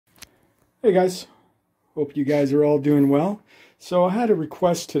Hey guys, hope you guys are all doing well. So I had a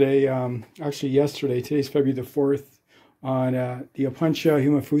request today, actually yesterday, today's February the 4th, on the Opuntia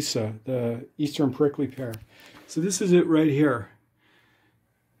humifusa, the eastern prickly pear. So this is it right here,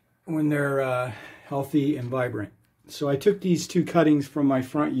 when they're healthy and vibrant. So I took these two cuttings from my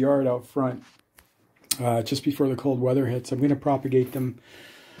front yard out front, just before the cold weather hits. I'm going to propagate them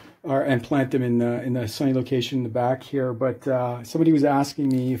and plant them in the sunny location in the back here. But somebody was asking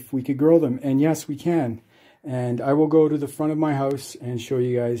me if we could grow them, and yes, we can. And I will go to the front of my house and show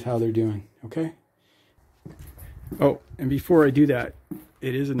you guys how they're doing, okay? Oh, and before I do that,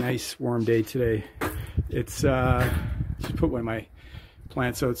 it is a nice warm day today. It's, just put one of my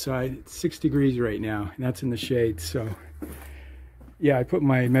plants outside. It's 6 degrees right now, and that's in the shade. So yeah, I put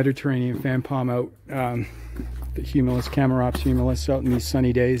my Mediterranean fan palm out, the Humulus, Camarops humulus, out in these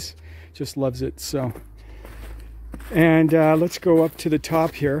sunny days. Just loves it. So, and let's go up to the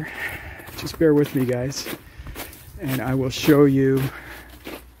top here. Just bear with me, guys, and I will show you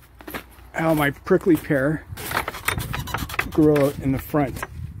how my prickly pear grow out in the front.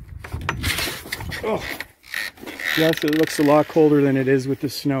 Oh, yes, it looks a lot colder than it is with the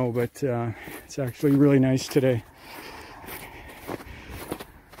snow, but it's actually really nice today.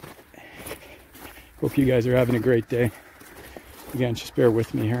 Hope you guys are having a great day. Again, just bear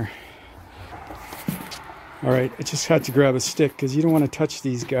with me here. All right, I just had to grab a stick because you don't want to touch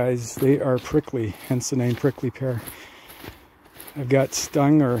these guys. They are prickly, hence the name prickly pear. I've got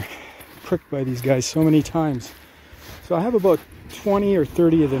stung or pricked by these guys so many times. So I have about 20 or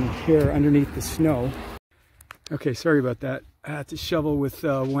 30 of them here underneath the snow. Okay, sorry about that. I had to shovel with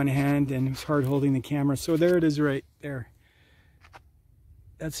one hand and it was hard holding the camera. So there it is right there.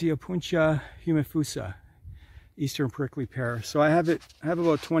 That's the Opuntia humifusa, eastern prickly pear. So I have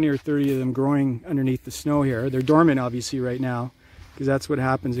about 20 or 30 of them growing underneath the snow here. They're dormant obviously right now, because that's what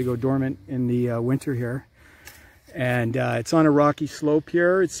happens. They go dormant in the winter here. And it's on a rocky slope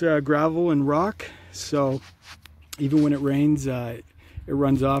here. It's gravel and rock, so even when it rains, it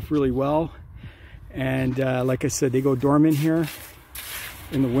runs off really well. And like I said, they go dormant here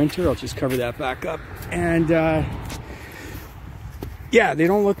in the winter. I'll just cover that back up. And yeah, they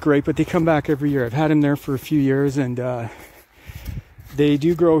don't look great, but they come back every year. I've had them there for a few years, and they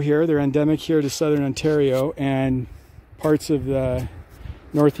do grow here. They're endemic here to southern Ontario and parts of the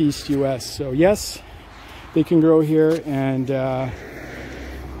northeast US. So yes, they can grow here, and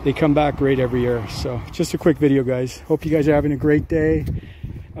they come back great every year. So just a quick video, guys. Hope you guys are having a great day.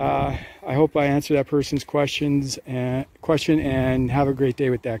 I hope I answered that person's question, and have a great day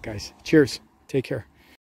with that, guys. Cheers. Take care.